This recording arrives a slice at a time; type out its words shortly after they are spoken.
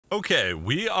Okay,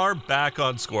 we are back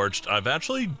on Scorched. I've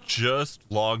actually just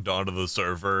logged onto the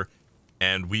server,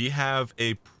 and we have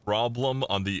a problem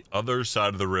on the other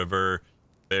side of the river.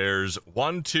 There's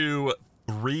 1, 2,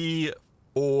 3,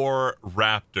 4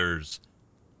 raptors,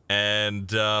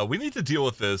 and we need to deal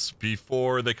with this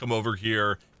before they come over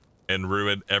here and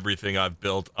ruin everything I've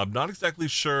built. I'm not exactly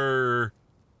sure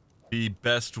the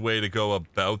best way to go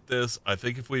about this. I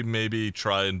think if we maybe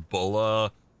try and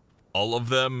bulla all of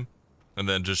them, and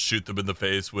then just shoot them in the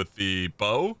face with the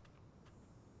bow,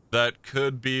 that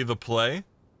could be the play.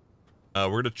 We're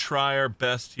going to try our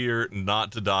best here not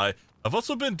to die. I've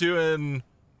also been doing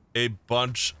a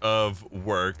bunch of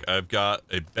work. I've got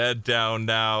a bed down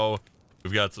now.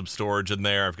 We've got some storage in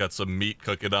there. I've got some meat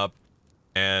cooking up.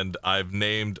 And I've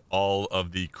named all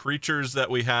of the creatures that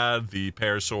we had, the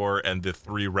parasaur and the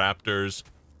 3 raptors.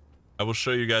 I will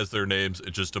show you guys their names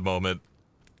in just a moment.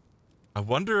 I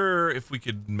wonder if we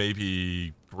could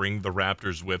maybe bring the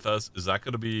raptors with us. Is that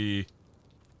going to be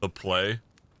the play?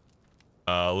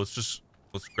 Let's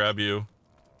grab you,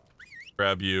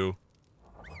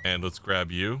 and let's grab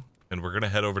you. And we're going to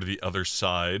head over to the other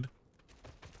side.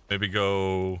 Maybe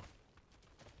go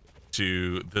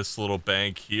to this little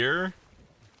bank here.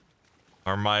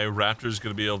 Are my raptors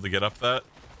going to be able to get up that?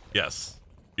 Yes.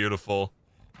 Beautiful.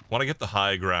 Want to get the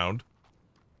high ground.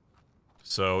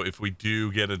 So if we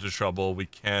do get into trouble, we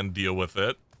can deal with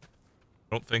it. I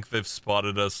don't think they've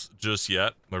spotted us just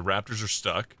yet. My raptors are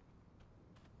stuck.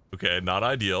 Okay, not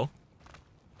ideal.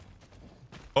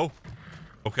 Oh,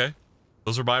 okay.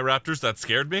 Those are my raptors. That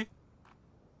scared me.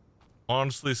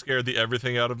 Honestly scared the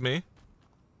everything out of me.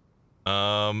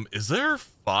 Is there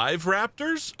 5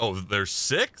 raptors? Oh, there's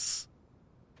 6?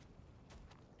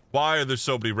 Why are there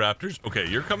so many raptors? Okay,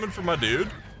 you're coming for my dude.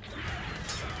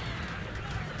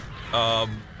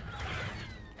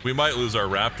 We might lose our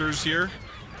raptors here.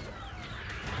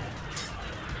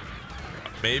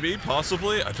 Maybe,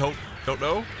 possibly. I don't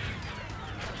know.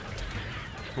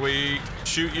 Can we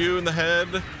shoot you in the head?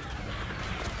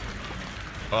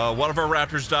 One of our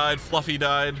raptors died. Fluffy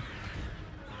died.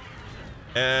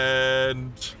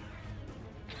 And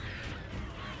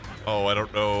oh, I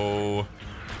don't know.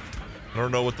 I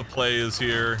don't know what the play is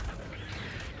here.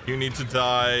 You need to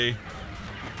die.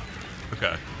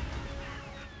 Okay.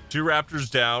 2 raptors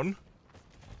down.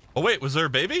 Oh wait, was there a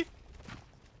baby?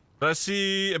 Did I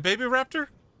see a baby raptor?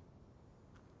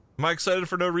 Am I excited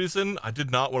for no reason? I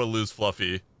did not want to lose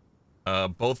Fluffy.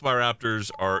 Both my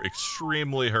raptors are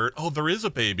extremely hurt. Oh, there is a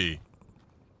baby.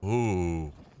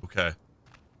 Ooh, okay.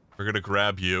 We're gonna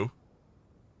grab you.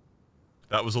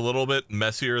 That was a little bit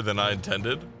messier than I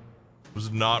intended. Was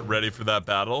not ready for that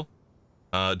battle.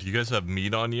 Do you guys have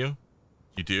meat on you?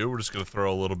 You do? We're just gonna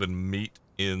throw a little bit of meat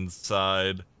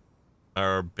inside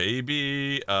our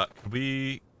baby. Can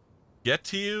we get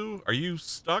to you? Are you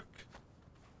stuck?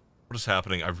 What is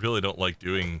happening? I really don't like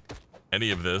doing any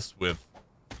of this with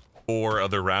 4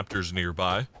 other raptors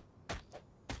nearby.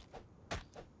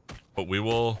 But we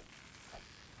will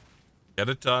get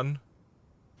it done.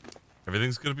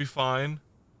 Everything's gonna be fine.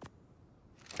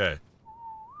 Okay.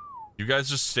 You guys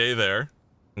just stay there.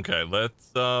 Okay,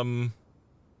 let's head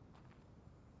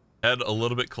a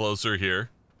little bit closer here.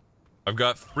 I've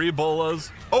got 3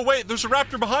 bolas. Oh wait, there's a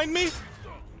raptor behind me?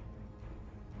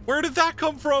 Where did that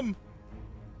come from?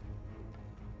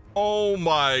 Oh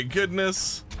my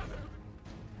goodness.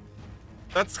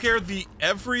 That scared the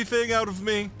everything out of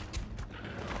me.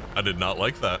 I did not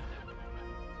like that.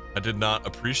 I did not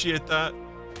appreciate that.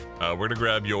 We're gonna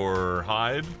grab your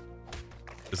hide,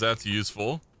 because that's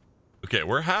useful. Okay,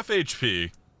 we're half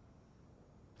HP.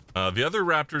 The other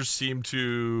raptors seem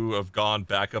to have gone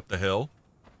back up the hill.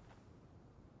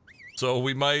 So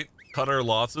we might cut our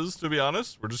losses, to be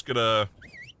honest. We're just gonna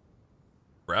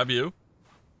grab you.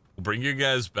 We'll bring you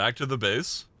guys back to the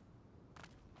base.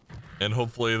 And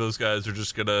hopefully those guys are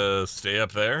just gonna stay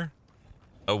up there,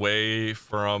 away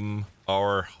from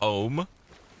our home.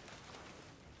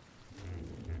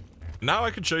 Now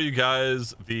I can show you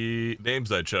guys the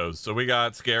names I chose. So we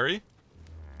got Scary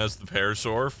as the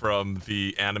parasaur from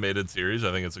the animated series.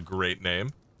 I think it's a great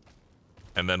name.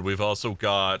 And then we've also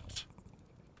got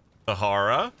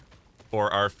Sahara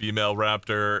for our female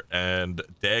raptor and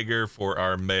Dagger for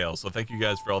our male. So thank you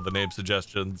guys for all the name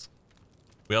suggestions.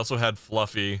 We also had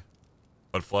Fluffy,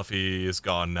 but Fluffy is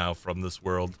gone now from this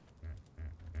world.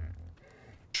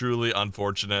 Truly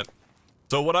unfortunate.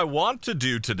 So what I want to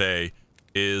do today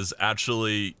is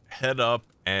actually head up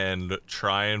and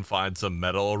try and find some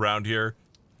metal around here.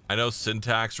 I know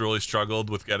Syntax really struggled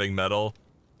with getting metal,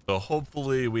 so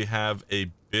hopefully we have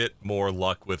a bit more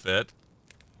luck with it.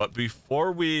 But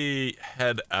before we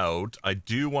head out, I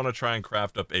do want to try and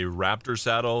craft up a raptor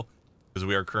saddle because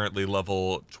we are currently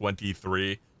level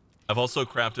 23. I've also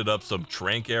crafted up some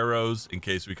trank arrows in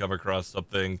case we come across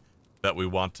something that we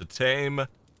want to tame.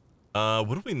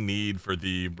 What do we need for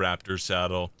the raptor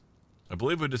saddle? I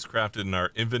believe we just crafted in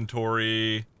our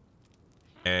inventory.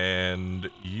 And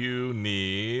you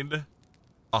need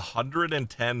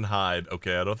 110 hide.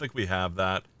 Okay, I don't think we have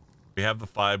that. We have the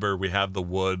fiber, we have the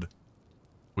wood.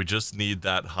 We just need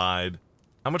that hide.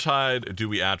 How much hide do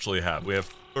we actually have? We have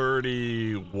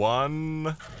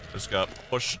 31. Just got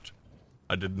pushed.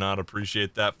 I did not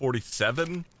appreciate that.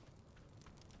 47.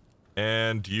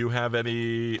 And do you have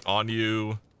any on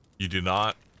you? You do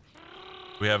not.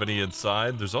 Do we have any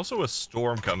inside? There's also a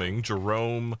storm coming.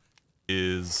 Jerome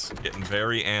is getting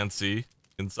very antsy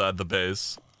inside the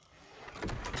base.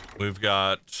 We've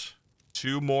got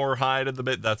 2 more hide in the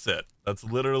bit. That's it. That's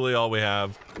literally all we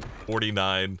have.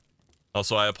 49.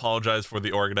 Also, I apologize for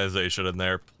the organization in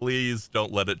there. Please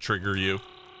don't let it trigger you.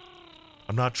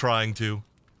 I'm not trying to.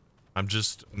 I'm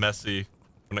just messy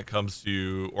when it comes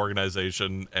to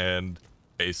organization and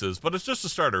bases, but it's just a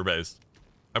starter base.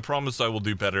 I promise I will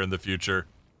do better in the future.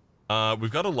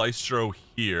 We've got a Lystro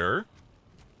here.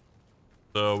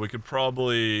 So we could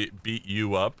probably beat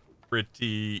you up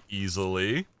pretty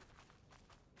easily.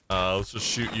 Let's just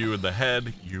shoot you in the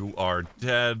head. You are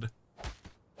dead.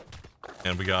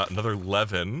 And we got another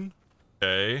 11.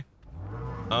 Okay.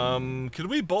 Can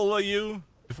we bola you?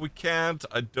 If we can't,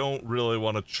 I don't really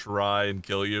want to try and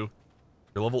kill you.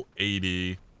 You're level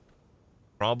 80.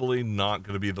 Probably not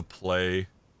going to be the play.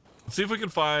 Let's see if we can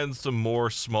find some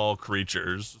more small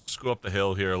creatures. Let's go up the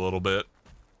hill here a little bit.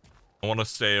 I want to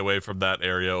stay away from that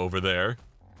area over there.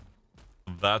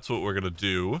 That's what we're going to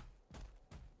do.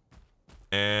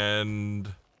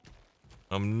 And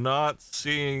I'm not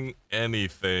seeing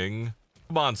anything.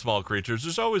 Come on, small creatures.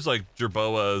 There's always like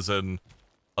jerboas and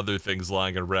other things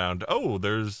lying around. Oh,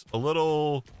 there's a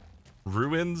little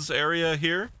ruins area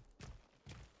here.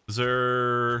 Is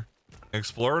there an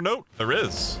explorer note? There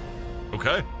is.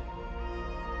 Okay.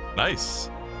 Nice.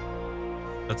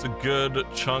 That's a good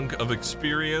chunk of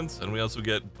experience, and we also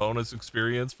get bonus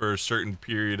experience for a certain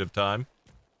period of time.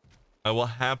 I will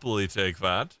happily take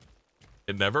that.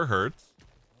 It never hurts.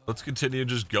 Let's continue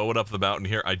just going up the mountain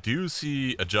here. I do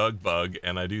see a jug bug,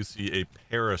 and I do see a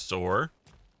parasaur.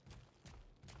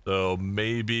 So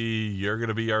maybe you're going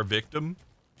to be our victim?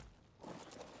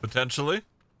 Potentially.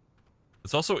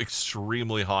 It's also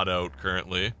extremely hot out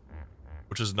currently,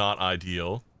 which is not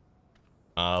ideal.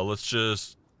 Let's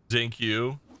just dink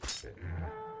you,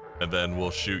 and then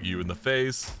we'll shoot you in the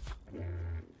face.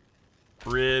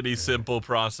 Pretty simple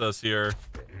process here.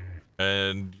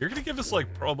 And you're gonna give us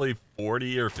like probably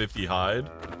 40 or 50 hide,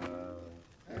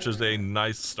 which is a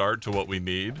nice start to what we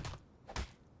need.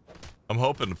 I'm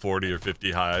hoping 40 or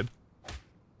 50 hide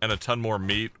and a ton more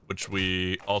meat, which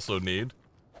we also need.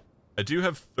 I do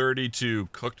have 32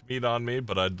 cooked meat on me,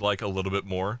 but I'd like a little bit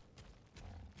more.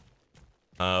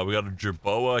 We got a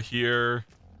jerboa here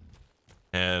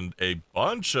and a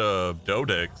bunch of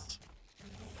dodicks.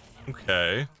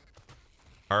 Okay.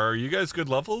 Are you guys good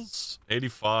levels?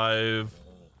 85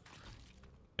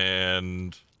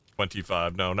 and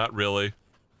 25. No, not really.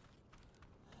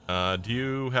 Do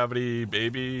you have any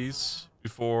babies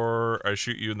before I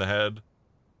shoot you in the head?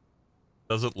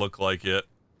 Doesn't look like it.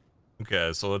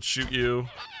 Okay, so let's shoot you.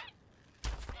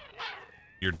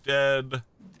 You're dead.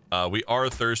 We are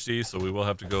thirsty, so we will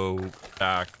have to go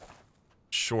back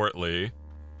shortly.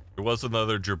 There was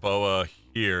another jerboa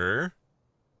here.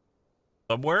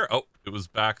 Somewhere? Oh, it was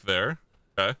back there.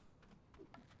 Okay.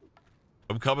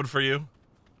 I'm coming for you.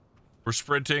 We're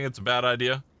sprinting. It's a bad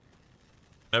idea.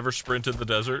 Never sprint in the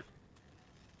desert.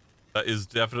 That is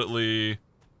definitely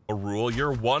a rule.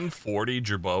 You're 140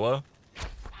 jerboa.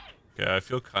 Okay, I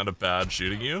feel kind of bad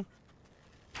shooting you.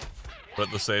 But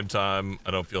at the same time,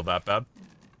 I don't feel that bad.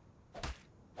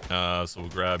 So we'll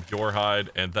grab your hide,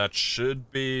 and that should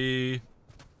be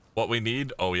what we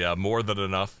need. Oh yeah, more than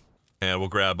enough. And we'll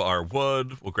grab our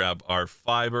wood, we'll grab our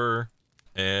fiber,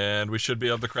 and we should be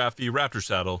able to craft the raptor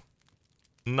saddle.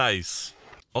 Nice.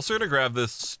 Also gonna grab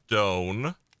this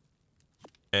stone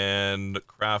and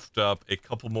craft up a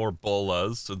couple more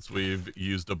bolas since we've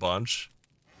used a bunch.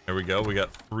 There we go, we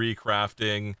got 3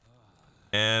 crafting.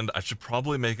 And I should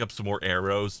probably make up some more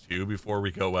arrows too before we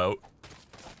go out.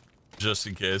 Just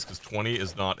in case, because 20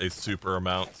 is not a super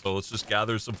amount. So let's just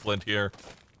gather some flint here.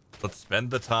 Let's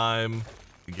spend the time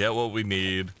to get what we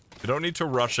need. We don't need to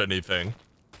rush anything.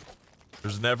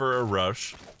 There's never a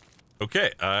rush.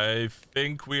 Okay, I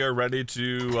think we are ready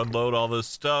to unload all this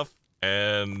stuff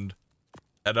and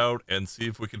head out and see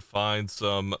if we can find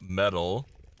some metal.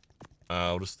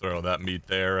 I'll just throw that meat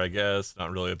there, I guess.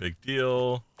 Not really a big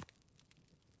deal.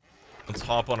 Let's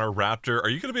hop on our raptor. Are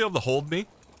you going to be able to hold me?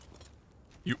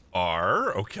 You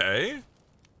are? Okay.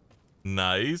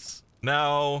 Nice.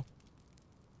 Now,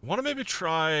 I want to maybe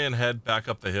try and head back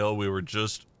up the hill we were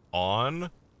just on.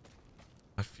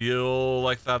 I feel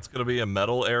like that's going to be a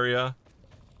metal area.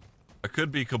 I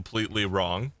could be completely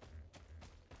wrong.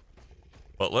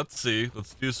 But let's see.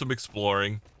 Let's do some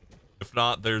exploring. If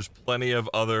not, there's plenty of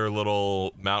other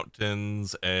little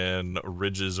mountains and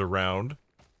ridges around.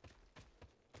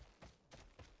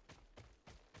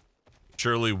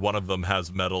 Surely one of them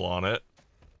has metal on it.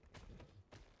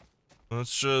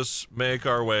 Let's just make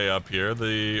our way up here.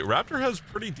 The raptor has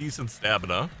pretty decent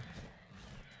stamina.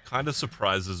 Kind of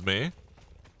surprises me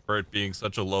for it being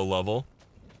such a low level.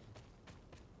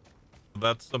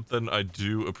 That's something I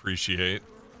do appreciate.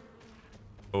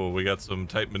 Oh, we got some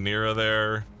Titanmira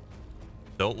there.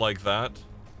 Don't like that.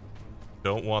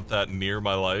 Don't want that near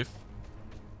my life.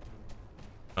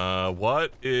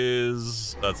 What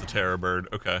is... That's a terror bird.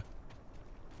 Okay.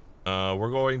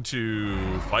 We're going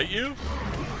to fight you?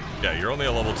 Yeah, you're only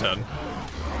a level 10.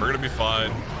 We're gonna be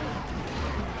fine.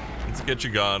 Let's get you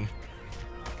gone.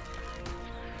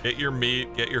 Get your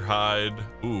meat, get your hide.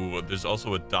 Ooh, there's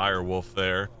also a dire wolf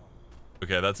there.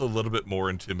 Okay, that's a little bit more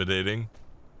intimidating.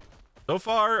 So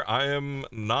far, I am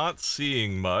not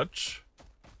seeing much.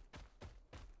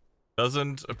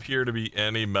 Doesn't appear to be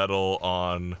any metal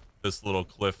on this little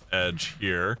cliff edge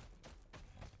here.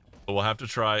 So we'll have to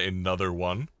try another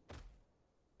one.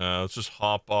 Let's just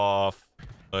hop off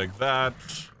like that.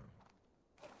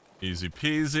 Easy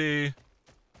peasy.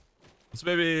 Let's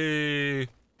maybe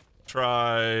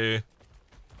try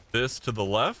this to the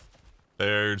left.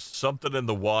 There's something in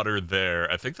the water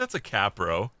there. I think that's a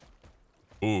capro.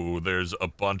 Ooh, there's a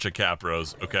bunch of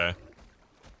capros. Okay.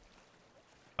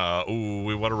 Ooh,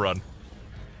 we want to run.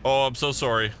 Oh, I'm so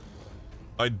sorry.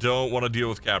 I don't want to deal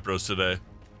with capros today.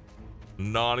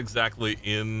 Not exactly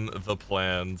in the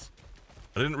plans.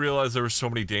 I didn't realize there were so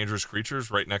many dangerous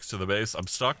creatures right next to the base. I'm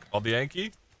stuck on the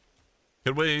Yankee.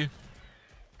 Could we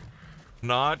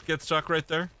not get stuck right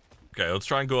there? Okay, let's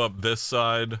try and go up this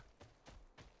side.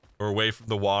 We're away from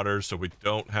the water so we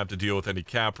don't have to deal with any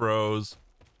capros.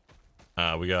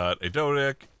 We got a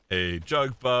Dodic, a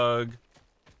jug bug.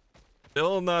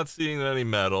 Still not seeing any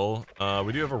metal.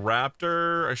 We do have a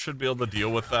raptor. I should be able to deal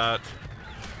with that.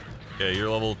 Okay, you're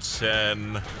level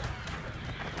 10.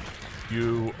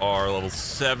 You are level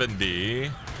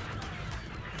 70.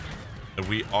 And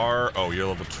we are... Oh, you're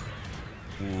level...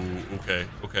 Ooh, okay,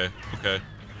 okay, okay.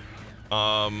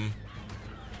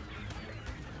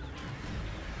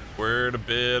 We're in a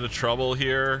bit of trouble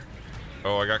here.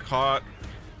 Oh, I got caught.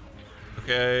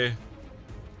 Okay.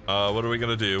 What are we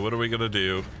gonna do? What are we gonna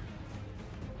do?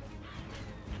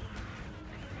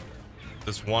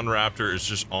 This one raptor is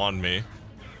just on me.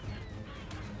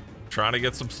 Trying to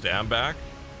get some stam back.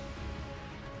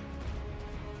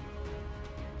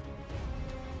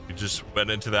 We just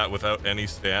went into that without any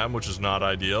stam, which is not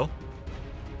ideal.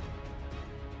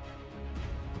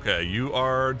 Okay, you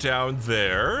are down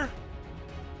there.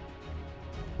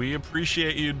 We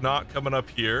appreciate you not coming up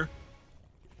here.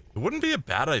 It wouldn't be a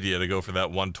bad idea to go for that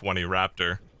 120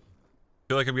 raptor. I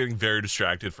feel like I'm getting very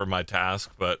distracted from my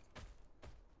task, but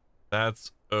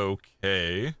that's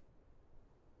okay. As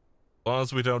long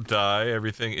as we don't die,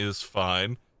 everything is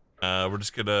fine. We're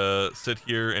just gonna sit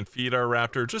here and feed our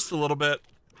raptor just a little bit,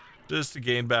 just to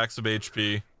gain back some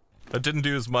HP. That didn't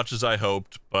do as much as I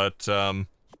hoped, but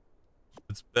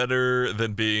it's better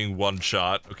than being one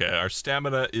shot. Okay, our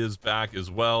stamina is back as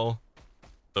well,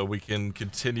 so we can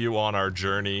continue on our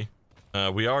journey.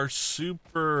 We are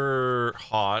super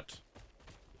hot.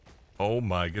 Oh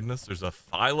my goodness, there's a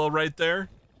Thylo right there.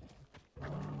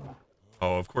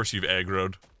 Oh, of course you've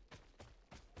aggroed.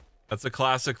 That's a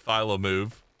classic Thylo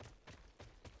move.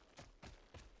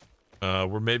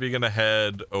 We're maybe gonna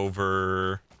head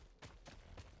over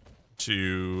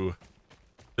to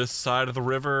this side of the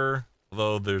river,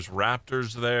 although there's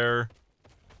raptors there.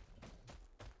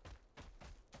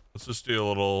 Let's just do a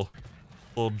little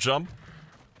jump,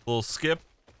 a little skip.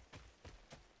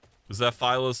 Is that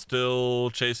Thylo still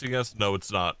chasing us? No,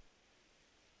 it's not.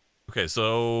 Okay,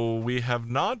 so we have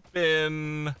not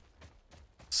been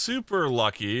super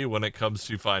lucky when it comes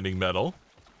to finding metal.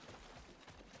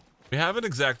 We haven't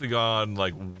exactly gone,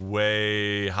 like,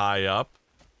 way high up.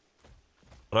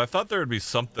 But I thought there would be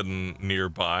something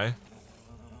nearby.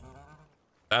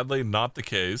 Sadly, not the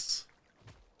case.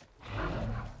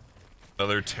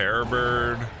 Another terror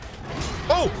bird.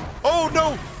 Oh! Oh,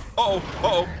 no! Uh-oh,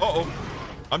 uh-oh, uh-oh.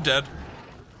 I'm dead.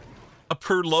 A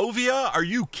Purlovia? Are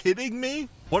you kidding me?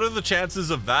 What are the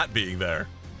chances of that being there?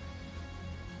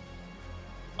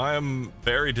 I am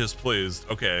very displeased.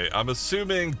 Okay, I'm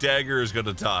assuming Dagger is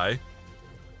gonna die,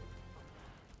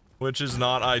 which is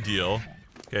not ideal.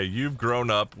 Okay, you've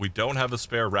grown up. We don't have a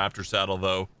spare raptor saddle,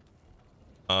 though.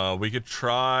 We could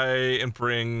try and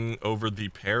bring over the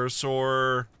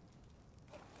Parasaur.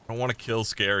 I don't want to kill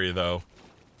Scary, though.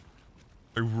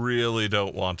 I really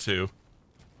don't want to.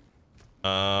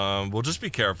 We'll just be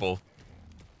careful.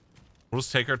 We'll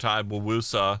just take our time. We'll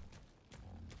woosaw.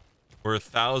 We're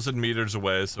 1,000 meters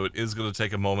away, so it is going to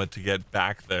take a moment to get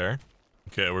back there.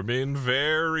 Okay, we're being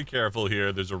very careful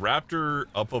here. There's a raptor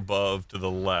up above to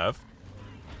the left,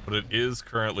 but it is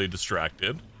currently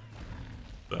distracted.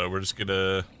 So we're just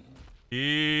gonna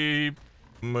keep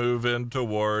moving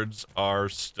towards our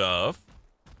stuff.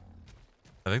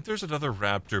 I think there's another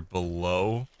raptor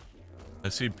below. I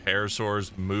see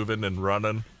Parasaurs moving and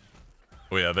running.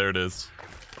 Oh yeah, there it is.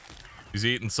 He's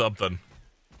eating something.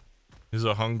 He's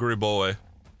a hungry boy.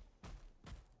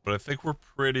 But I think we're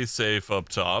pretty safe up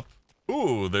top.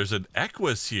 Ooh, there's an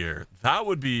Equus here. That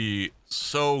would be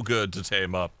so good to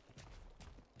tame up.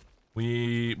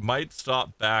 We might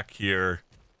stop back here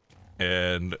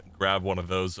and grab one of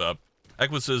those up.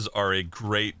 Equises are a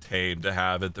great tame to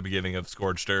have at the beginning of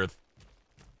Scorched Earth.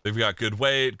 They've got good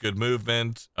weight, good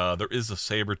movement. There is a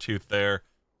saber-tooth there.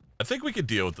 I think we could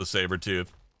deal with the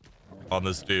saber-tooth on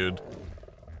this dude.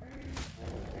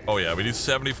 Oh yeah, we do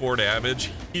 74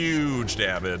 damage. Huge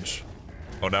damage.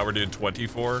 Oh, now we're doing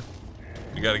 24.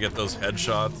 We gotta get those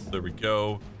headshots. There we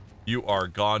go. You are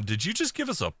gone. Did you just give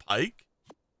us a pike?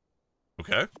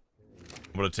 Okay.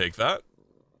 I'm gonna take that.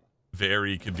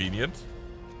 Very convenient.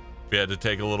 We had to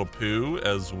take a little poo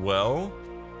as well.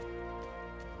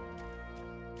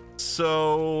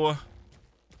 So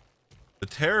the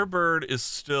terror bird is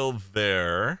still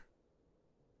there.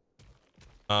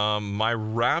 My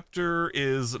raptor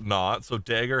is not, so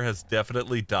Dagger has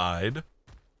definitely died.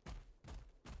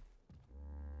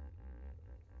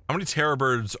 How many terror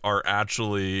birds are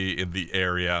actually in the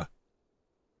area?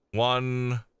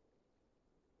 1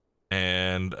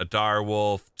 and a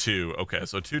direwolf, 2. Okay,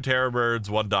 so 2 terror birds,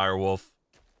 1 direwolf.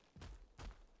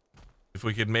 If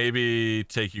we could maybe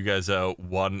take you guys out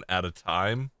 1 at a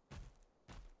time,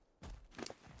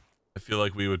 I feel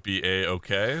like we would be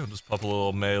a-okay. We'll just pop a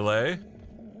little melee.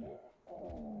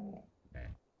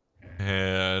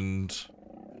 And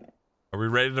are we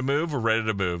ready to move? We're ready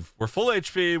to move. We're full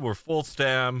HP, we're full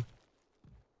stam.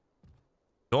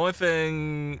 The only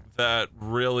thing that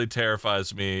really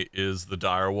terrifies me is the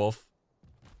direwolf,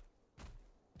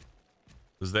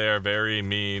 because they are very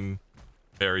mean,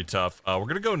 very tough. We're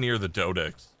gonna go near the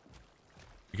Dodix.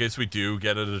 In case we do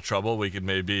get into trouble, we can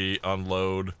maybe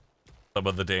unload some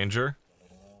of the danger.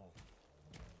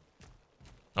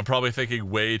 I'm probably thinking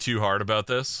way too hard about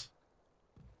this.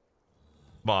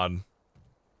 Come on.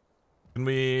 Can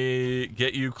we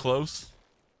get you close,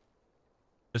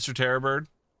 Mr. Terrorbird?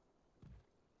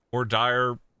 Or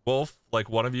Dire Wolf, like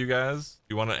one of you guys?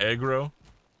 You want to aggro?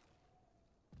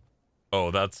 Oh,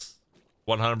 that's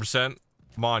 100%.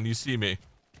 Come on, you see me.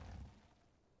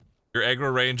 Your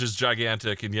aggro range is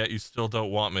gigantic, and yet you still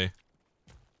don't want me.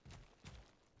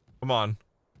 Come on.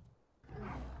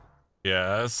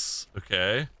 Yes.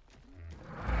 Okay.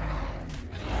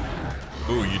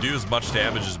 Ooh, you do as much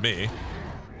damage as me.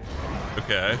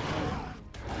 Okay.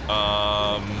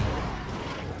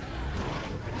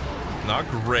 Not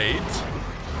great.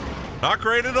 Not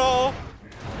great at all.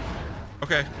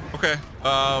 Okay. Okay.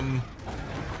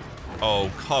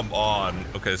 Oh, come on.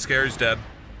 Okay, Scary's dead.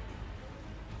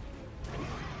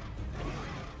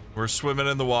 We're swimming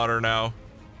in the water now.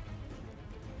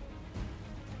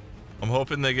 I'm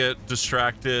hoping they get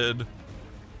distracted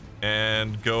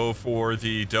and go for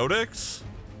the Dodix.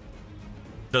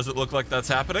 Does it look like that's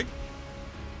happening?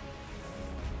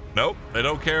 Nope, they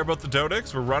don't care about the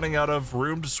Dodix. We're running out of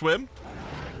room to swim.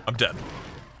 I'm dead.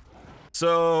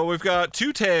 So we've got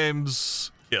 2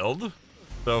 tames killed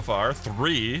so far.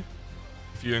 3,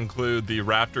 if you include the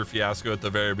raptor fiasco at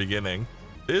the very beginning.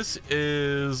 This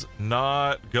is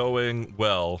not going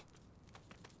well.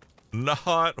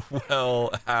 Not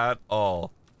well at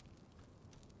all.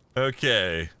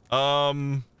 Okay.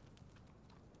 I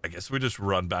guess we just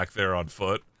run back there on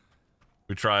foot.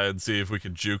 We try and see if we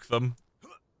can juke them.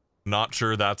 Not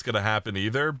sure that's gonna happen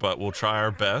either, but we'll try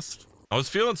our best. I was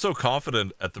feeling so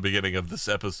confident at the beginning of this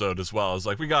episode as well. I was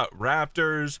like, we got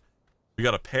raptors, we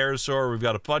got a parasaur, we've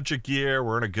got a bunch of gear,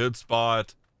 we're in a good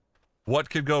spot. What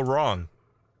could go wrong?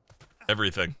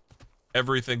 Everything.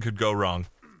 Everything could go wrong.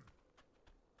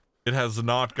 It has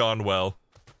not gone well.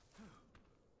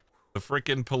 The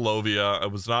freaking Polovia. I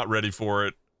was not ready for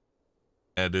it.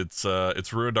 And it's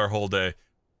ruined our whole day.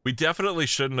 We definitely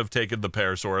shouldn't have taken the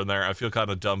Parasaur in there. I feel kind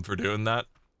of dumb for doing that.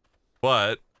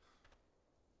 But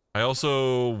I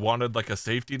also wanted like a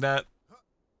safety net.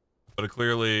 But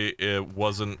clearly it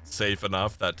wasn't safe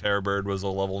enough. That Terror Bird was a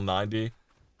level 90.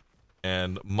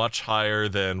 And much higher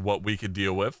than what we could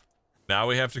deal with. Now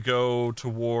we have to go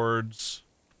towards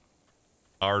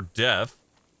our death.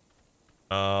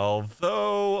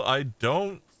 Although I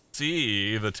don't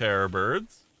see the Terror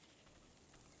Birds.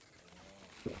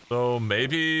 So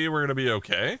maybe we're gonna be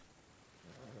okay.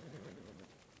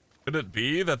 Could it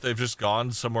be that they've just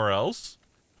gone somewhere else?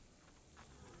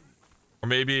 Or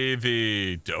maybe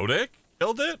the Dodic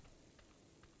killed it?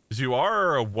 Because you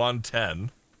are a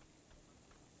 110.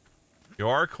 You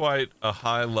are quite a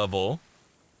high level.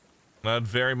 And I'd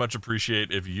very much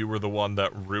appreciate if you were the one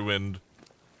that ruined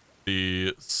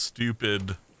the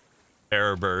stupid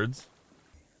Terror Birds.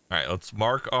 Alright, let's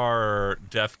mark our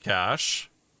death cache.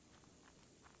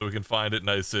 So we can find it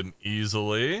nice and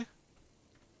easily.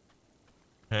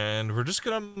 And we're just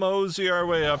gonna mosey our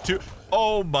way up to...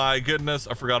 Oh my goodness,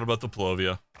 I forgot about the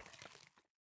Polovia.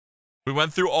 We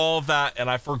went through all of that and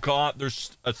I forgot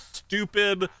there's a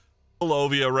stupid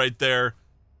Polovia right there.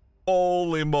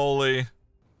 Holy moly.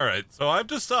 Alright, so I've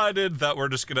decided that we're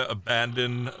just gonna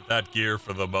abandon that gear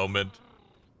for the moment.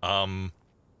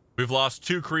 We've lost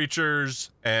 2 creatures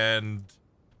and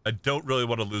I don't really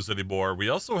want to lose any more. We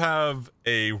also have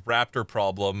a raptor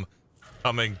problem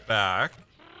coming back.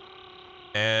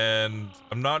 And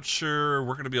I'm not sure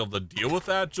we're going to be able to deal with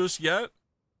that just yet.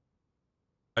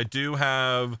 I do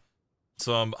have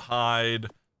some hide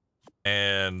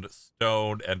and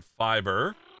stone and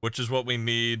fiber, which is what we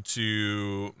need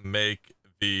to make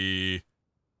the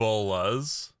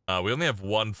bolas. We only have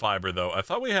 1 fiber though. I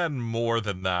thought we had more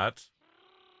than that.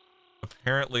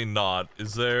 Apparently not.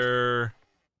 Is there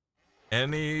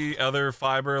any other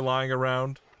fiber lying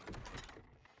around?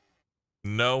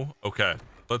 No? Okay.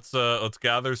 Let's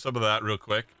gather some of that real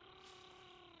quick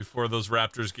before those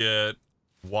raptors get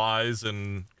wise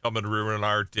and come and ruin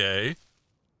our day.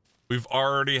 We've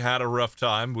already had a rough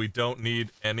time. We don't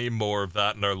need any more of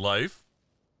that in our life.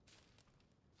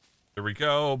 There we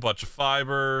go. A bunch of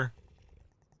fiber.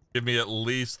 Give me at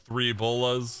least 3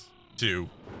 bolas. 2.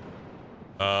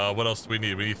 What else do we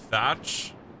need? We need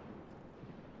thatch.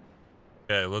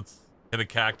 Okay, let's hit a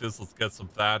cactus. Let's get some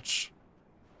thatch.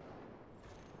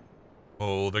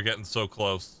 Oh, they're getting so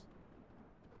close.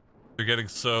 They're getting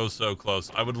so close.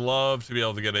 I would love to be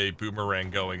able to get a boomerang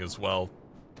going as well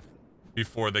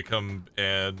before they come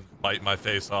and bite my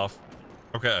face off.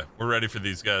 Okay, we're ready for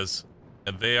these guys.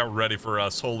 And they are ready for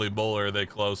us. Holy moly, are they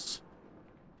close.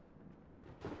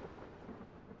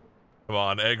 Come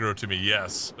on, aggro to me.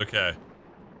 Yes. Okay.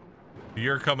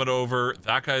 You're coming over.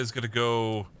 That guy's gonna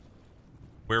go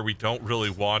where we don't really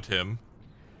want him.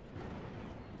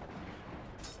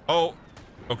 Oh.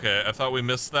 Okay, I thought we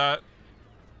missed that.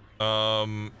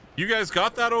 You guys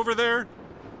got that over there?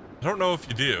 I don't know if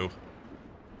you do.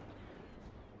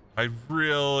 I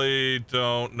really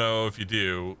don't know if you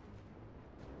do.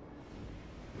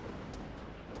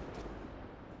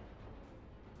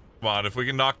 Come on, if we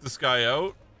can knock this guy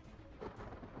out.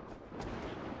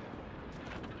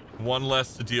 1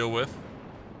 less to deal with.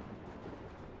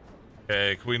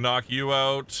 Okay, can we knock you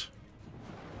out?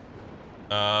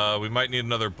 We might need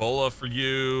another bola for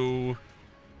you.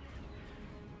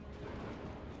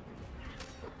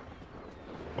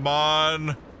 Come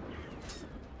on.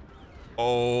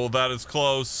 Oh, that is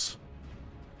close.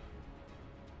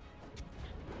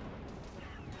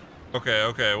 Okay,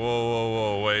 okay.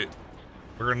 Whoa, wait.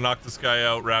 We're gonna knock this guy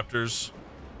out, raptors.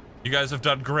 You guys have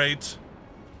done great.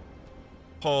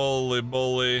 Holy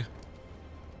moly.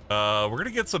 We're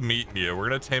gonna get some meat in you. We're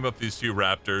gonna tame up these 2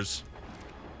 raptors.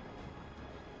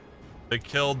 They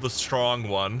killed the strong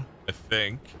one, I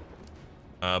think.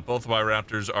 Both of my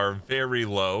raptors are very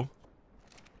low.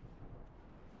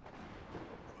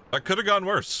 That could have gone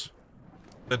worse.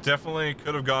 That definitely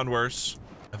could have gone worse.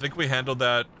 I think we handled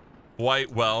that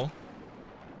quite well.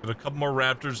 With a couple more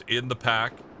raptors in the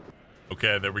pack.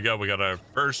 Okay, there we go. We got our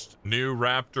first new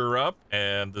raptor up,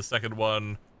 and the second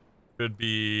one should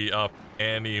be up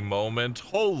any moment.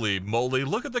 Holy moly,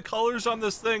 look at the colors on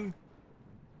this thing.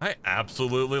 I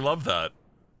absolutely love that.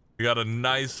 We got a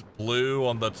nice blue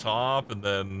on the top and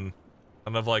then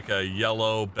kind of like a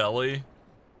yellow belly.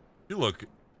 You look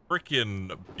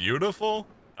freaking beautiful.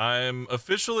 I'm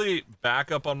officially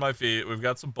back up on my feet. We've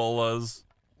got some bolas.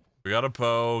 We got a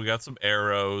bow. We got some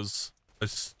arrows. I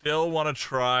still want to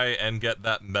try and get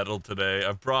that medal today.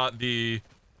 I've brought the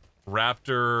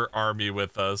raptor army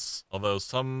with us, although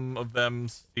some of them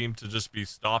seem to just be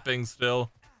stopping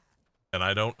still, and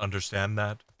I don't understand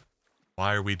that.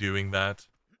 Why are we doing that?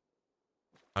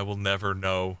 I will never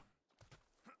know.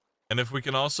 And if we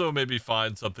can also maybe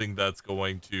find something that's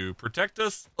going to protect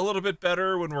us a little bit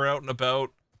better when we're out and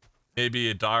about, maybe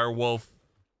a dire wolf,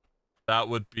 that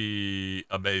would be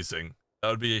amazing. That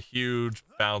would be a huge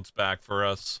bounce back for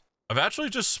us. I've actually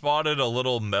just spotted a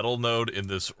little metal node in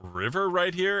this river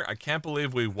right here. I can't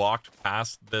believe we walked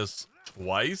past this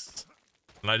twice,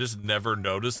 and I just never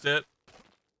noticed it.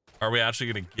 Are we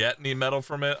actually going to get any metal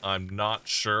from it? I'm not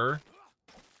sure.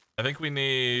 I think we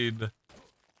need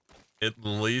at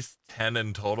least 10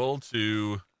 in total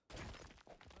to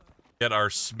get our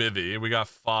smithy. We got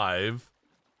 5.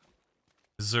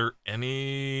 Is there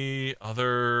any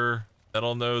other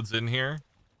metal nodes in here?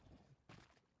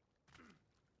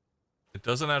 It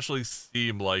doesn't actually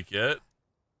seem like it.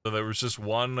 So there was just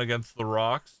one against the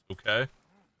rocks. Okay.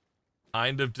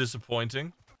 Kind of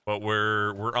disappointing, but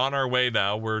we're on our way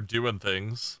now. We're doing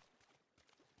things.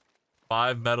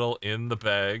 5 metal in the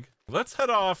bag. Let's head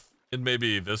off in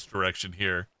maybe this direction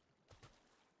here.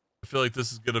 I feel like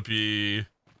this is gonna be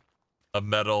a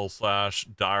metal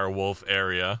 / dire wolf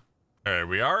area. All right,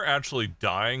 we are actually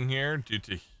dying here due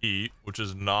to heat, which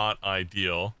is not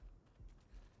ideal.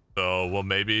 So we'll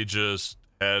maybe just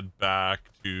head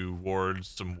back towards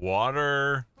some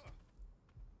water.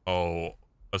 Oh,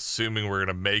 assuming we're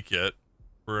gonna make it.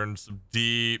 We're in some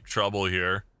deep trouble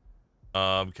here.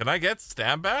 Can I get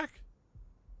stand back?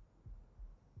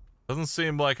 Doesn't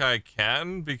seem like I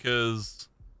can because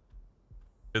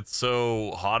it's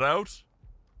so hot out.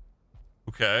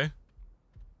 Okay.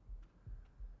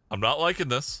 I'm not liking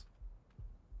this.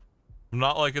 I'm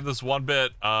not liking this one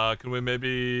bit. Can we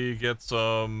maybe get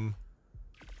some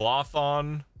cloth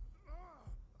on?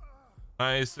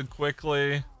 Nice and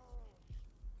quickly.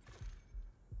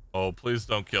 Oh, please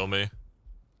don't kill me.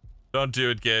 Don't do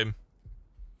it, game.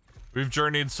 We've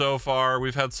journeyed so far.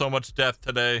 We've had so much death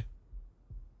today.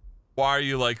 Why are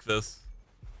you like this?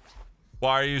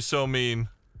 Why are you so mean?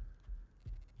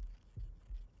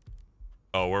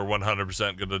 Oh, we're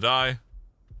 100% gonna die.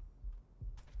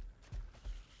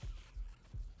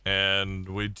 And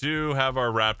we do have our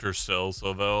raptors still,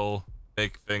 so they'll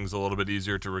make things a little bit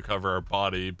easier to recover our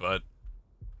body, but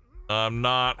I'm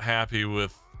not happy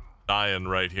with dying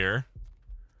right here.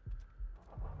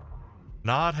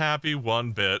 Not happy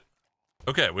one bit.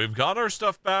 Okay, we've got our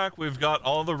stuff back. We've got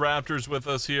all the raptors with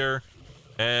us here,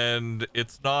 and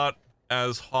it's not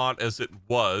as hot as it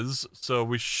was, so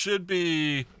we should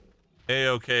be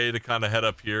a-okay to kind of head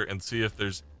up here and see if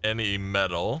there's any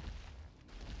metal.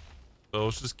 So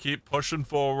let's just keep pushing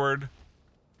forward,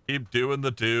 keep doing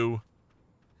the do,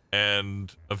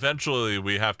 and eventually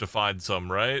we have to find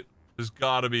some, right? There's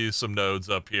gotta be some nodes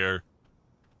up here.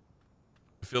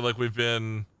 I feel like we've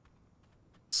been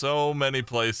so many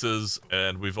places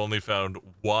and we've only found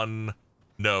one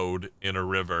node in a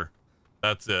river.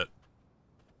 That's it.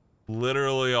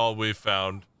 Literally all we've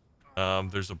found.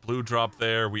 There's a blue drop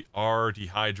there. We are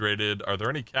dehydrated. Are there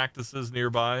any cactuses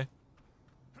nearby?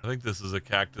 I think this is a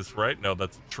cactus, right? No,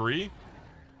 that's a tree.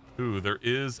 Ooh, there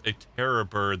is a terror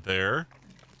bird there.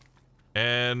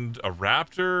 And a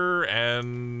raptor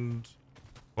and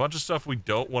a bunch of stuff we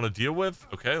don't want to deal with.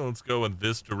 Okay, let's go in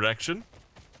this direction.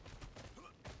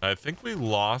 I think we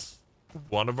lost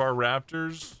one of our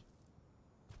raptors.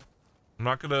 I'm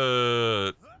not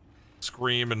gonna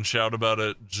scream and shout about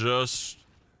it just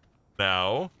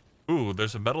now. Ooh,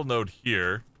 there's a metal node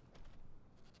here.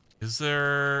 Is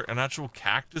there an actual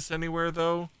cactus anywhere,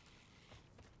 though?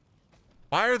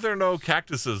 Why are there no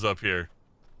cactuses up here?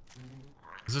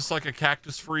 Is this like a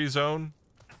cactus-free zone?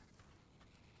 Is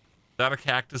that a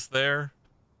cactus there?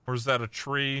 Or is that a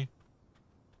tree?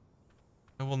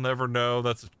 I will never know.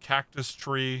 That's a cactus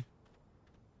tree.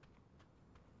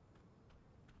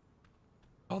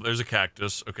 Oh, there's a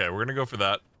cactus. Okay, we're gonna go for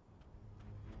that.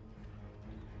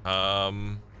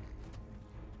 Okay,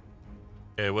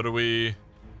 what are we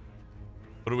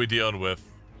dealing with?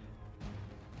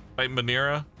 Fight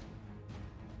Manira?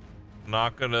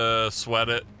 Not gonna sweat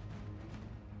it.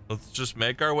 Let's just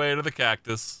make our way to the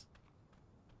cactus.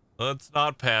 Let's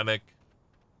not panic.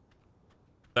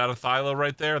 Is that a Thyla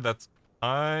right there? That's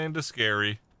kind of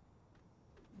scary.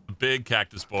 The big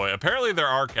cactus boy. Apparently there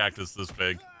are cactus this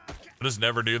big. I just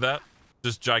never knew that.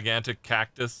 Just gigantic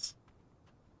cactus.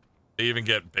 They even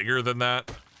get bigger than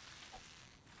that.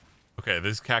 Okay,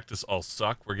 these cactus all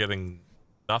suck. We're getting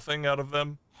nothing out of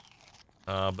them.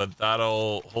 But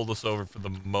that'll hold us over for the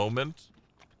moment.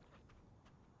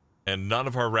 And none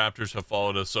of our raptors have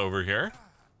followed us over here.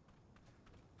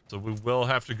 So we will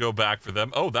have to go back for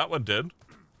them. Oh, that one did.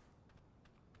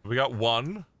 We got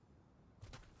one.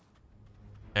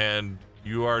 And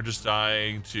you are just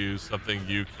dying to something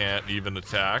you can't even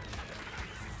attack.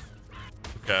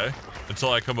 Okay.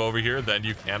 Until I come over here, then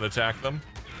you can attack them.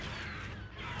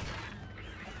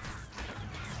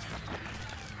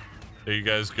 There you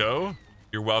guys go.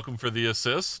 You're welcome for the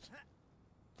assist.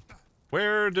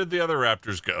 Where did the other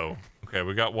raptors go? Okay,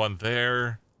 we got one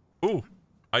there. Ooh,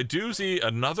 I do see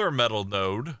another metal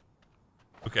node.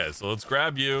 Okay, so let's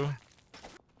grab you.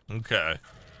 Okay.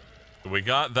 We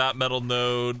got that metal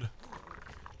node.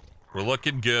 We're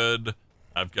looking good.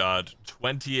 I've got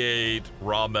 28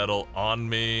 raw metal on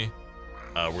me.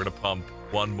 We're gonna pump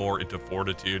one more into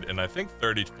fortitude, and I think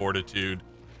 30 fortitude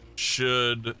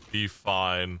should be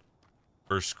fine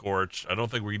for Scorched. I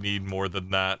don't think we need more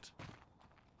than that,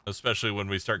 especially when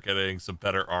we start getting some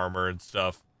better armor and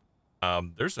stuff.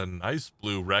 There's a nice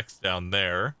blue Rex down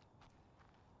there.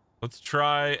 Let's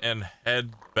try and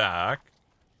head back.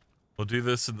 We'll do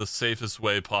this in the safest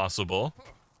way possible.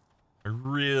 I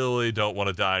really don't want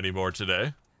to die anymore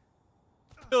today.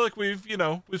 I feel like we've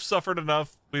suffered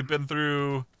enough. We've been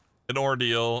through an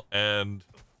ordeal, and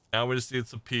now we just need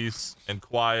some peace and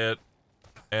quiet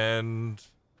and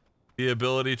the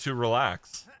ability to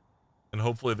relax. And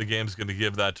hopefully the game's going to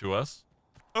give that to us.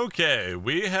 Okay,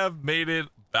 we have made it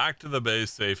back to the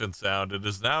base safe and sound. It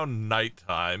is now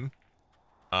nighttime.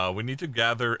 We need to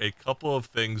gather a couple of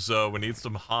things, though. We need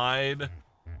some hide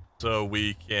so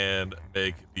we can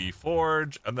make the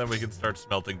forge, and then we can start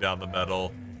smelting down the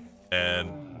metal and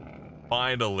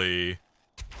finally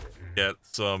get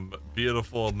some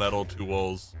beautiful metal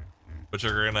tools, which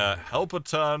are gonna help a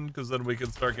ton, because then we can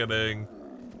start getting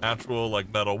actual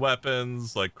like metal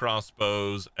weapons like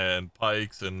crossbows and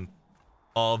pikes and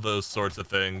all those sorts of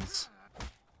things.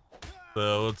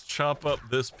 So let's chop up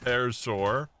this pear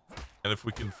saw, and if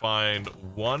we can find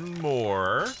one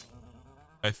more,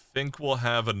 I think we'll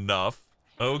have enough.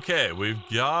 Okay, we've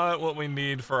got what we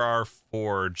need for our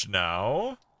forge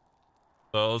now.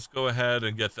 So let's go ahead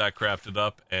and get that crafted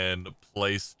up and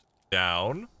placed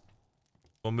down.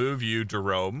 We'll move you,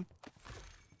 Jerome.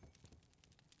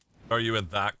 Are you in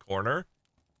that corner?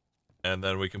 And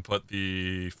then we can put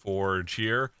the forge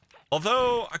here.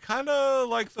 Although, I kind of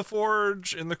like the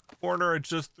forge in the corner I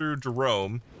just threw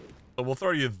Jerome. So we'll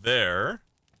throw you there.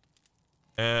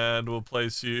 And we'll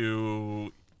place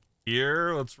you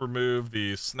here. Let's remove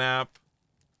the snap.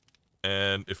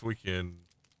 And if we can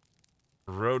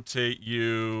rotate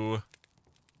you.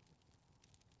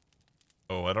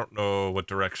 Oh, I don't know what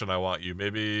direction I want you.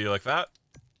 Maybe like that?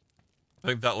 I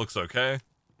think that looks okay.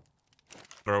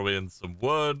 Throw in some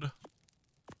wood.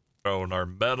 Throw in our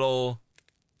metal.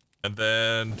 And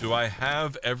then, do I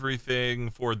have everything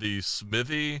for the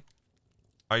smithy?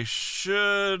 I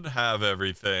should have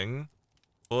everything.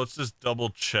 Well, let's just double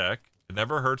check. It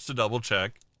never hurts to double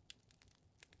check.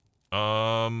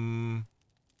 Oh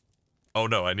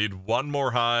no, I need one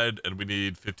more hide, and we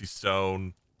need 50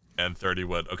 stone and 30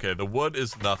 wood. Okay, the wood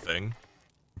is nothing.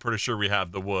 I'm pretty sure we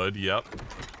have the wood, yep.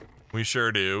 We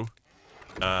sure do.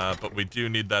 But we do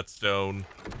need that stone,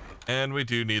 and we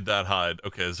do need that hide.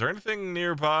 Okay, is there anything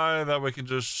nearby that we can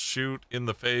just shoot in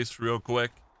the face real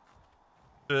quick?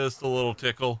 Just a little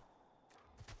tickle.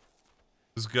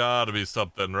 There's gotta be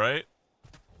something, right?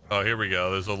 Oh, here we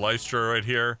go. There's a Lystra right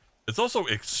here. It's also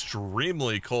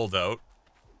extremely cold out,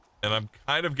 and I'm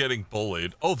kind of getting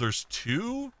bullied. Oh, there's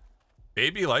two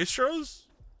baby Lystras?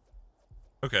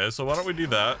 Okay, so why don't we do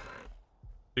that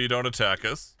so you don't attack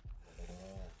us.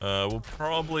 We'll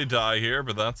probably die here,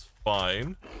 but that's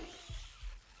fine.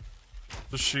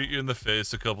 Just shoot you in the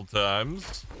face a couple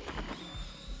times.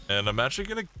 And I'm actually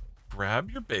gonna grab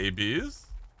your babies.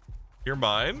 You're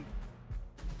mine.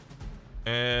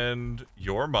 And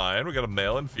you're mine. We got a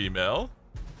male and female.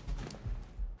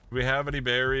 Do we have any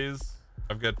berries?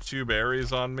 I've got 2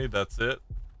 berries on me. That's it.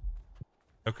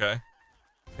 Okay.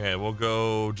 Okay, we'll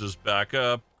go just back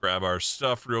up, grab our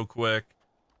stuff real quick,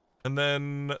 and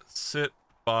then sit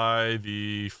by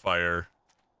the fire.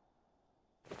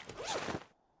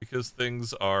 Because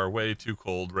things are way too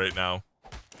cold right now.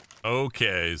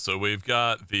 Okay, so we've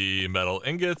got the metal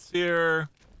ingots here.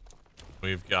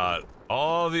 We've got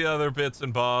all the other bits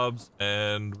and bobs,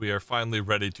 and we are finally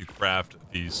ready to craft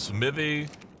the smithy.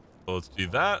 So let's do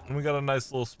that, and we got a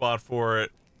nice little spot for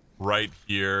it right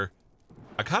here.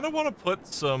 I kind of want to put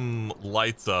some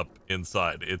lights up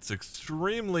inside. It's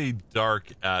extremely dark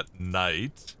at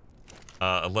night,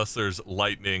 unless there's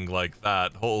lightning like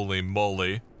that. Holy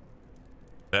moly.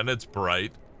 Then it's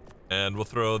bright. And we'll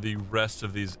throw the rest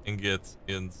of these ingots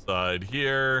inside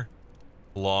here,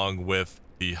 along with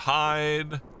the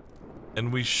hide.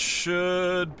 And we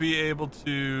should be able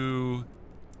to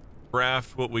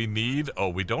craft what we need. Oh,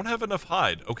 we don't have enough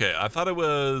hide. Okay, I thought it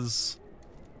was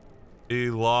a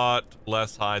lot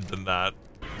less hide than that.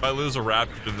 If I lose a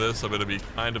raptor to this, I'm going to be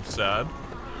kind of sad.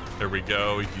 There we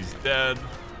go. He's dead.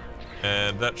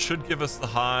 And that should give us the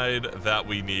hide that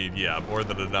we need. Yeah, more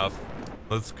than enough.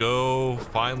 Let's go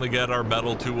finally get our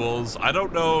metal tools. I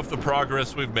don't know if the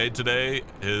progress we've made today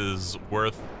is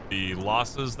worth the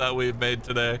losses that we've made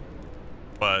today,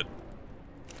 but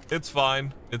it's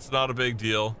fine. It's not a big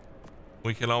deal.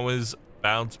 We can always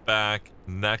bounce back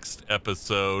next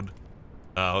episode.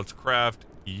 Let's craft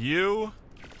you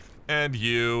and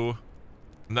you,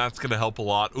 and that's gonna help a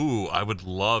lot. Ooh, I would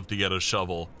love to get a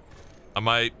shovel. I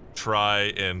might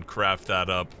try and craft that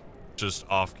up just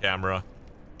off camera.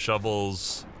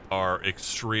 Shovels are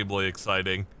extremely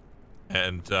exciting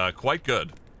and quite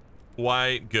good.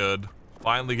 Quite good.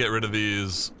 Finally get rid of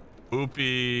these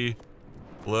poopy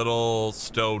little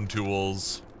stone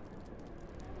tools.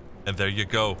 And there you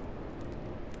go.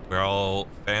 We're all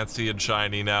fancy and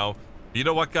shiny now. You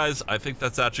know what, guys? I think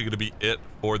that's actually going to be it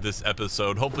for this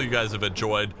episode. Hopefully you guys have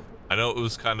enjoyed. I know it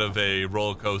was kind of a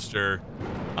roller coaster,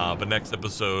 but next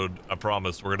episode, I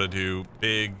promise, we're going to do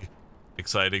big,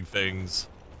 exciting things.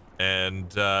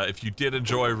 And if you did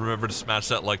enjoy, remember to smash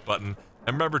that like button.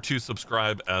 And remember to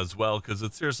subscribe as well, because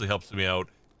it seriously helps me out.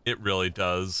 It really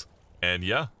does. And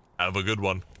yeah, have a good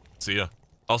one. See ya.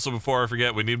 Also, before I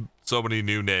forget, we need so many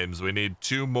new names. We need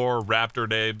 2 more raptor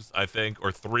names, I think,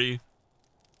 or 3.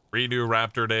 3 new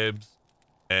raptor names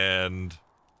and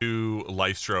 2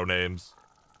 Lystro names.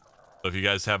 So if you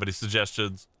guys have any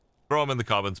suggestions, throw them in the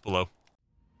comments below.